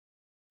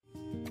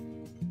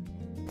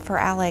For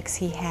Alex,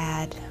 he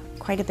had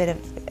quite a bit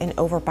of an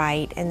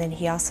overbite, and then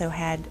he also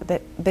had a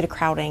bit of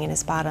crowding in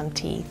his bottom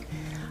teeth.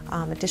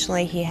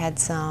 Additionally, he had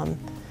some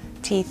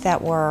teeth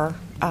that were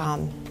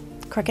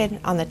crooked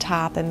on the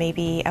top and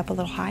maybe up a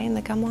little high in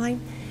the gum line,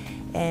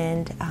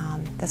 and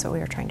that's what we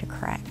were trying to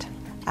correct.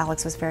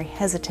 Alex was very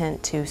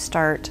hesitant to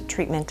start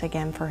treatment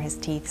again for his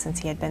teeth since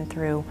he had been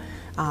through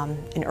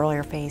an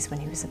earlier phase when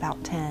he was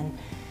about 10.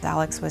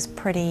 Alex was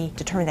pretty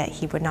determined that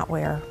he would not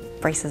wear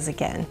braces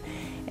again.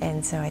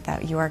 And so I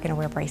thought, you are going to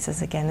wear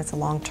braces again. It's a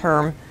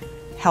long-term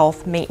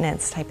health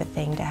maintenance type of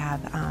thing to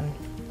have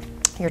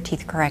your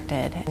teeth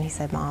corrected. And he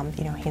said, Mom,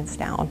 you know, hands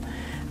down,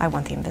 I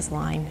want the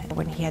Invisalign.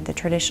 When he had the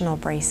traditional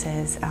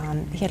braces,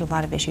 he had a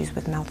lot of issues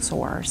with mouth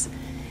sores,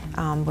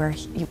 where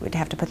you would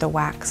have to put the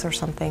wax or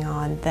something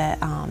on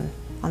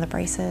the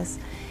braces.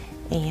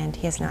 And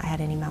he has not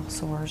had any mouth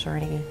sores or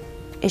any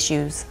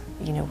issues,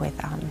 you know, with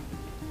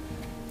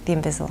the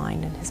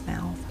Invisalign in his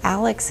mouth.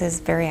 Alex is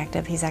very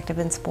active. He's active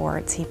in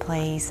sports. He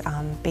plays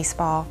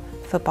baseball,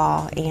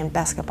 football, and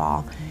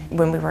basketball.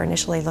 When we were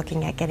initially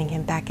looking at getting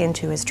him back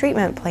into his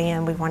treatment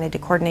plan, we wanted to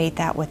coordinate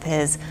that with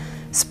his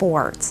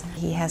sports.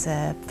 He has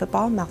a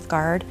football mouth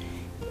guard,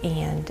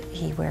 and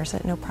he wears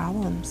it no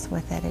problems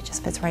with it. It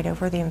just fits right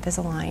over the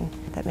Invisalign.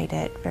 That made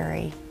it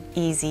very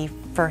easy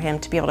for him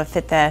to be able to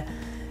fit the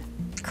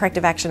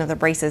corrective action of the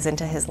braces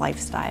into his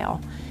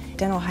lifestyle.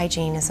 Dental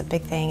hygiene is a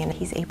big thing, and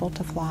he's able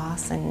to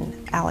floss,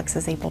 and Alex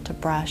is able to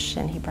brush,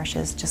 and he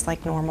brushes just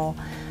like normal.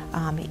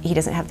 He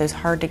doesn't have those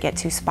hard to get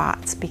to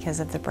spots because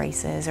of the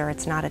braces, or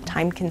it's not a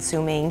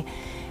time-consuming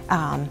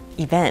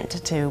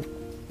event to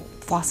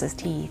floss his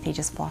teeth. He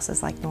just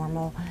flosses like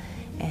normal,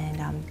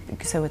 and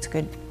so it's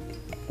good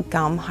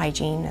gum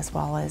hygiene as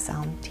well as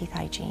teeth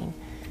hygiene.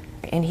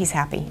 And he's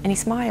happy, and he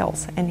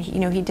smiles. And he, you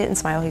know, he didn't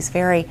smile. He's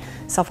very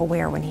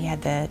self-aware when he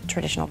had the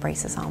traditional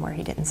braces on, where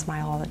he didn't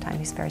smile all the time.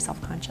 He's very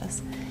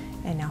self-conscious,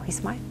 and now he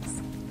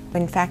smiles.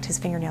 In fact, his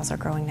fingernails are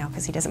growing now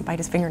because he doesn't bite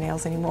his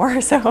fingernails anymore,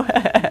 so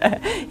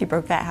he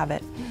broke that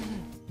habit.